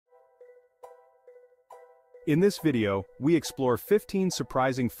In this video, we explore 15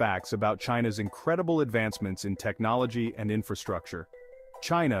 surprising facts about China's incredible advancements in technology and infrastructure.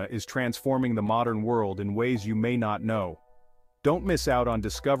 China is transforming the modern world in ways you may not know. Don't miss out on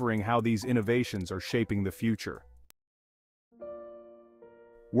discovering how these innovations are shaping the future.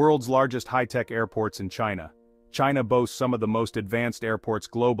 World's largest high-tech airports in China. China boasts some of the most advanced airports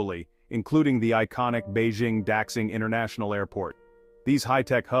globally, including the iconic Beijing Daxing International Airport. These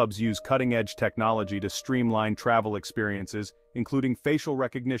high-tech hubs use cutting-edge technology to streamline travel experiences, including facial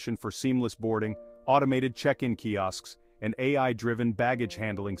recognition for seamless boarding, automated check-in kiosks, and AI-driven baggage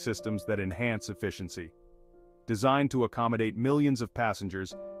handling systems that enhance efficiency. Designed to accommodate millions of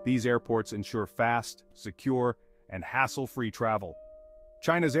passengers, these airports ensure fast, secure, and hassle-free travel.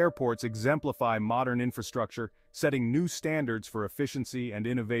 China's airports exemplify modern infrastructure, setting new standards for efficiency and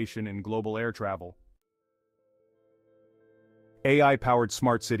innovation in global air travel. AI-powered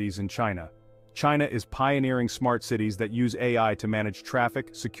smart cities in China. China is pioneering smart cities that use AI to manage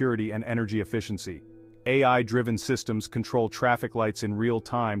traffic, security, and energy efficiency. AI-driven systems control traffic lights in real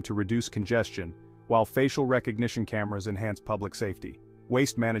time to reduce congestion, while facial recognition cameras enhance public safety.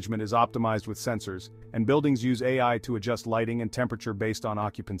 Waste management is optimized with sensors, and buildings use AI to adjust lighting and temperature based on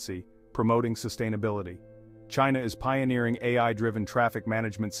occupancy, promoting sustainability. China is pioneering AI-driven traffic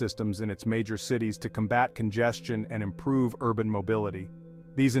management systems in its major cities to combat congestion and improve urban mobility.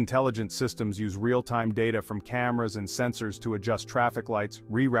 These intelligent systems use real-time data from cameras and sensors to adjust traffic lights,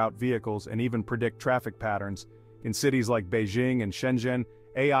 reroute vehicles, and even predict traffic patterns. In cities like Beijing and Shenzhen,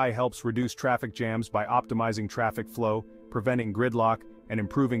 AI helps reduce traffic jams by optimizing traffic flow, preventing gridlock, and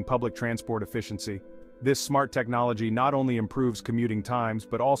improving public transport efficiency. This smart technology not only improves commuting times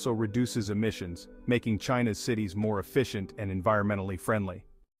but also reduces emissions, making China's cities more efficient and environmentally friendly.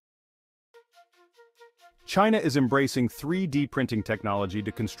 China is embracing 3D printing technology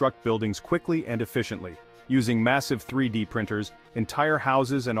to construct buildings quickly and efficiently. Using massive 3D printers, entire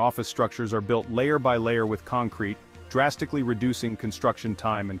houses and office structures are built layer by layer with concrete, drastically reducing construction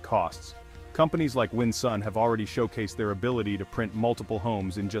time and costs. Companies like Winsun have already showcased their ability to print multiple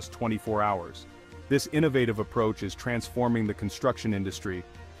homes in just 24 hours. This innovative approach is transforming the construction industry,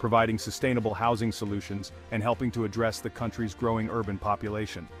 providing sustainable housing solutions and helping to address the country's growing urban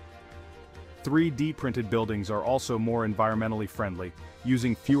population. 3D printed buildings are also more environmentally friendly,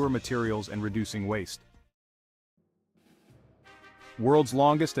 using fewer materials and reducing waste. World's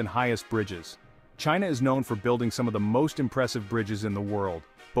longest and highest bridges. China is known for building some of the most impressive bridges in the world,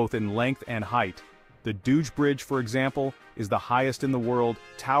 both in length and height. The Duge Bridge, for example, is the highest in the world,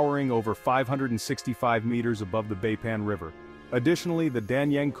 towering over 565 meters above the Beipan River. Additionally, the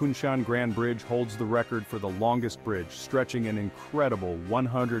Danyang Kunshan Grand Bridge holds the record for the longest bridge, stretching an incredible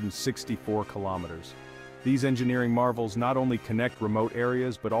 164 kilometers. These engineering marvels not only connect remote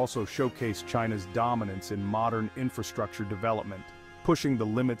areas but also showcase China's dominance in modern infrastructure development, pushing the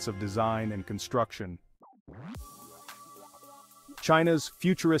limits of design and construction. China's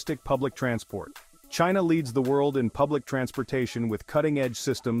futuristic public transport. China leads the world in public transportation with cutting-edge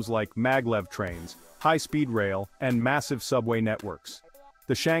systems like Maglev trains, high-speed rail, and massive subway networks.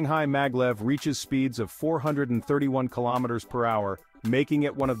 The Shanghai Maglev reaches speeds of 431 kilometers per hour, making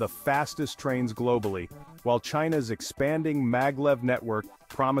it one of the fastest trains globally, while China's expanding Maglev network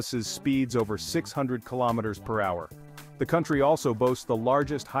promises speeds over 600 kilometers per hour. The country also boasts the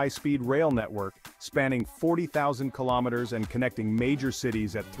largest high-speed rail network, spanning 40,000 kilometers and connecting major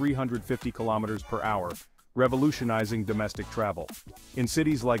cities at 350 kilometers per hour, revolutionizing domestic travel. In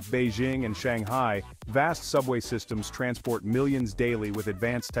cities like Beijing and Shanghai, vast subway systems transport millions daily with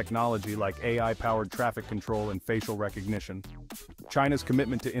advanced technology like AI-powered traffic control and facial recognition. China's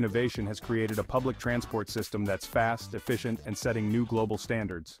commitment to innovation has created a public transport system that's fast, efficient, and setting new global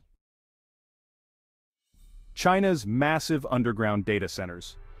standards. China's massive underground data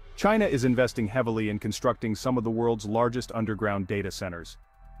centers. China is investing heavily in constructing some of the world's largest underground data centers.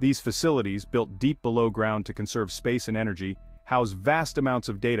 These facilities, built deep below ground to conserve space and energy, house vast amounts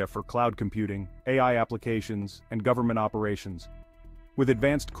of data for cloud computing, AI applications, and government operations. With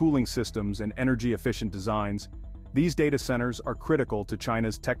advanced cooling systems and energy-efficient designs, these data centers are critical to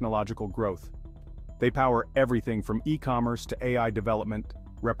China's technological growth. They power everything from e-commerce to AI development,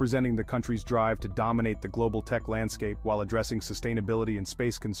 representing the country's drive to dominate the global tech landscape while addressing sustainability and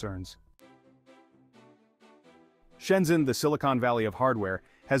space concerns. Shenzhen, the Silicon Valley of hardware,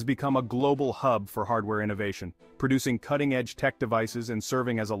 has become a global hub for hardware innovation, producing cutting-edge tech devices and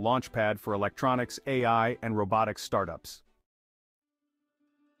serving as a launchpad for electronics, AI, and robotics startups.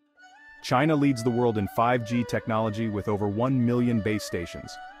 China leads the world in 5G technology with over 1 million base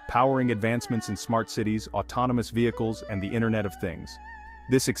stations, powering advancements in smart cities, autonomous vehicles, and the Internet of Things.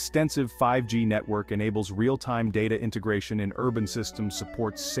 This extensive 5G network enables real-time data integration in urban systems,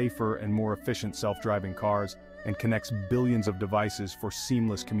 supports safer and more efficient self-driving cars, and connects billions of devices for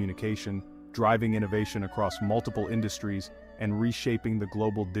seamless communication, driving innovation across multiple industries and reshaping the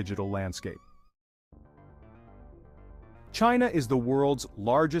global digital landscape. China is the world's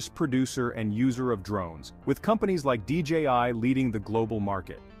largest producer and user of drones, with companies like DJI leading the global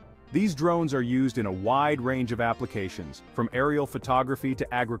market. These drones are used in a wide range of applications, from aerial photography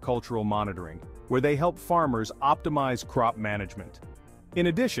to agricultural monitoring, where they help farmers optimize crop management. In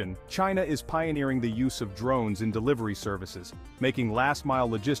addition, China is pioneering the use of drones in delivery services, making last-mile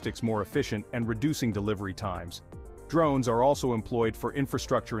logistics more efficient and reducing delivery times. Drones are also employed for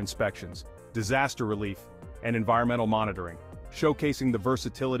infrastructure inspections, disaster relief, and environmental monitoring, showcasing the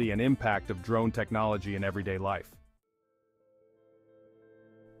versatility and impact of drone technology in everyday life.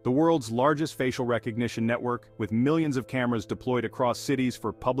 The world's largest facial recognition network, with millions of cameras deployed across cities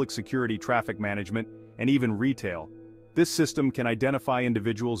for public security, traffic management, and even retail. This system can identify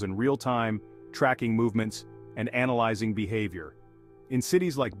individuals in real time, tracking movements, and analyzing behavior. In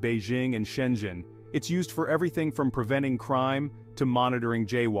cities like Beijing and Shenzhen, it's used for everything from preventing crime to monitoring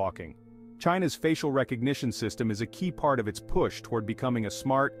jaywalking. China's facial recognition system is a key part of its push toward becoming a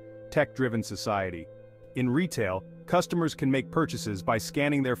smart, tech-driven society. In retail, customers can make purchases by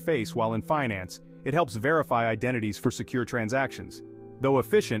scanning their face, while in finance, it helps verify identities for secure transactions. Though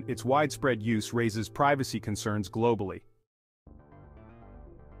efficient, its widespread use raises privacy concerns globally.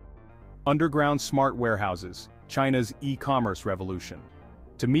 Underground smart warehouses, China's e-commerce revolution.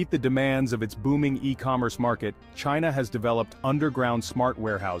 To meet the demands of its booming e-commerce market, China has developed underground smart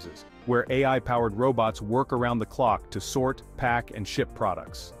warehouses, where AI-powered robots work around the clock to sort, pack, and ship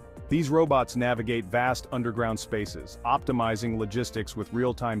products. These robots navigate vast underground spaces, optimizing logistics with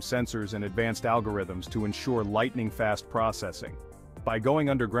real-time sensors and advanced algorithms to ensure lightning-fast processing. By going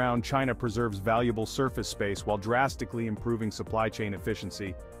underground, China preserves valuable surface space while drastically improving supply chain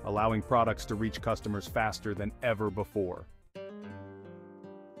efficiency, allowing products to reach customers faster than ever before.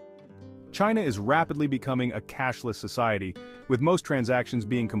 China is rapidly becoming a cashless society, with most transactions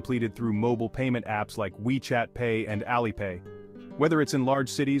being completed through mobile payment apps like WeChat Pay and Alipay. Whether it's in large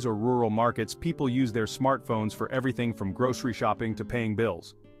cities or rural markets, people use their smartphones for everything from grocery shopping to paying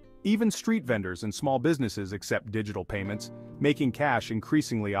bills. Even street vendors and small businesses accept digital payments, making cash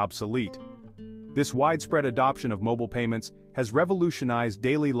increasingly obsolete. This widespread adoption of mobile payments has revolutionized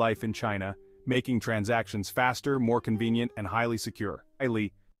daily life in China, making transactions faster, more convenient, and highly secure.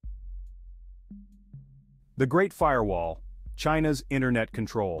 The Great Firewall, China's internet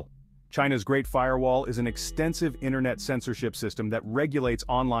control. China's Great Firewall is an extensive internet censorship system that regulates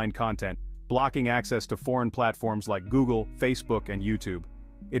online content, blocking access to foreign platforms like Google, Facebook, and YouTube.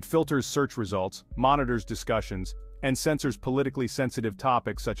 It filters search results, monitors discussions, and censors politically sensitive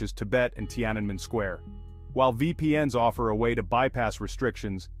topics such as Tibet and Tiananmen Square. While VPNs offer a way to bypass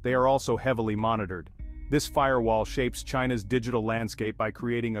restrictions, they are also heavily monitored. This firewall shapes China's digital landscape by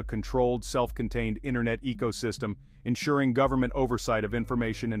creating a controlled, self-contained internet ecosystem, ensuring government oversight of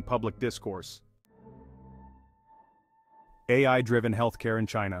information and public discourse. AI-driven healthcare in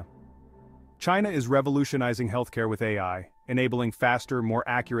China. China is revolutionizing healthcare with AI, enabling faster, more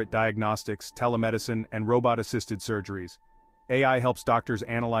accurate diagnostics, telemedicine, and robot-assisted surgeries. AI helps doctors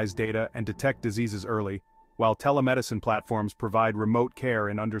analyze data and detect diseases early, while telemedicine platforms provide remote care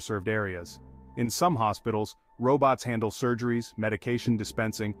in underserved areas. In some hospitals, robots handle surgeries, medication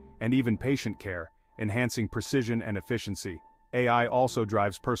dispensing, and even patient care, enhancing precision and efficiency. AI also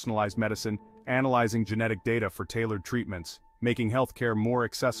drives personalized medicine, analyzing genetic data for tailored treatments, making healthcare more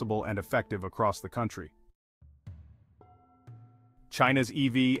accessible and effective across the country. China's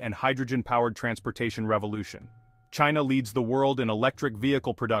EV and hydrogen-powered transportation revolution. China leads the world in electric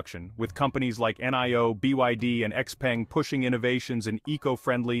vehicle production, with companies like NIO, BYD, and XPeng pushing innovations in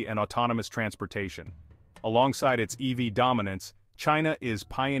eco-friendly and autonomous transportation. Alongside its EV dominance, China is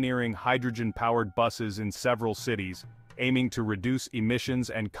pioneering hydrogen-powered buses in several cities, aiming to reduce emissions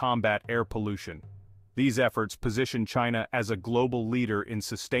and combat air pollution. These efforts position China as a global leader in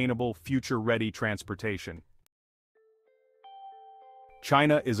sustainable, future-ready transportation.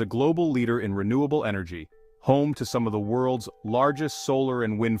 China is a global leader in renewable energy, home to some of the world's largest solar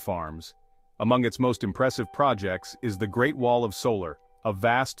and wind farms. Among its most impressive projects is the Great Wall of Solar, a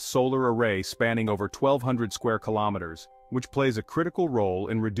vast solar array spanning over 1,200 square kilometers, which plays a critical role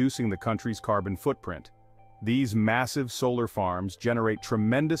in reducing the country's carbon footprint. These massive solar farms generate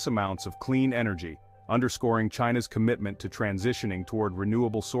tremendous amounts of clean energy, underscoring China's commitment to transitioning toward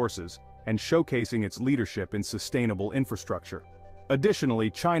renewable sources and showcasing its leadership in sustainable infrastructure. Additionally,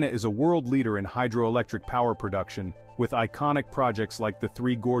 China is a world leader in hydroelectric power production, with iconic projects like the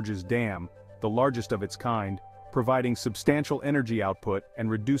Three Gorges Dam, the largest of its kind, providing substantial energy output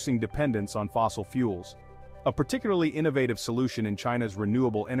and reducing dependence on fossil fuels. A particularly innovative solution in China's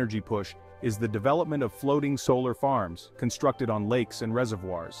renewable energy push is the development of floating solar farms, constructed on lakes and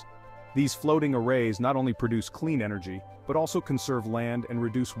reservoirs. These floating arrays not only produce clean energy, but also conserve land and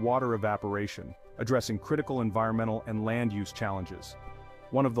reduce water evaporation, addressing critical environmental and land use challenges.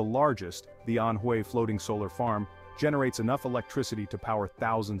 One of the largest, the Anhui floating solar farm, generates enough electricity to power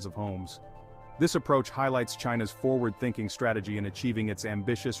thousands of homes. This approach highlights China's forward-thinking strategy in achieving its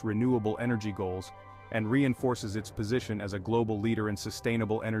ambitious renewable energy goals and reinforces its position as a global leader in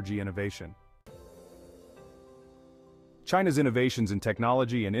sustainable energy innovation. China's innovations in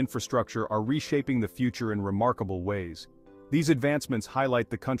technology and infrastructure are reshaping the future in remarkable ways. These advancements highlight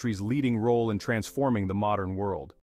the country's leading role in transforming the modern world.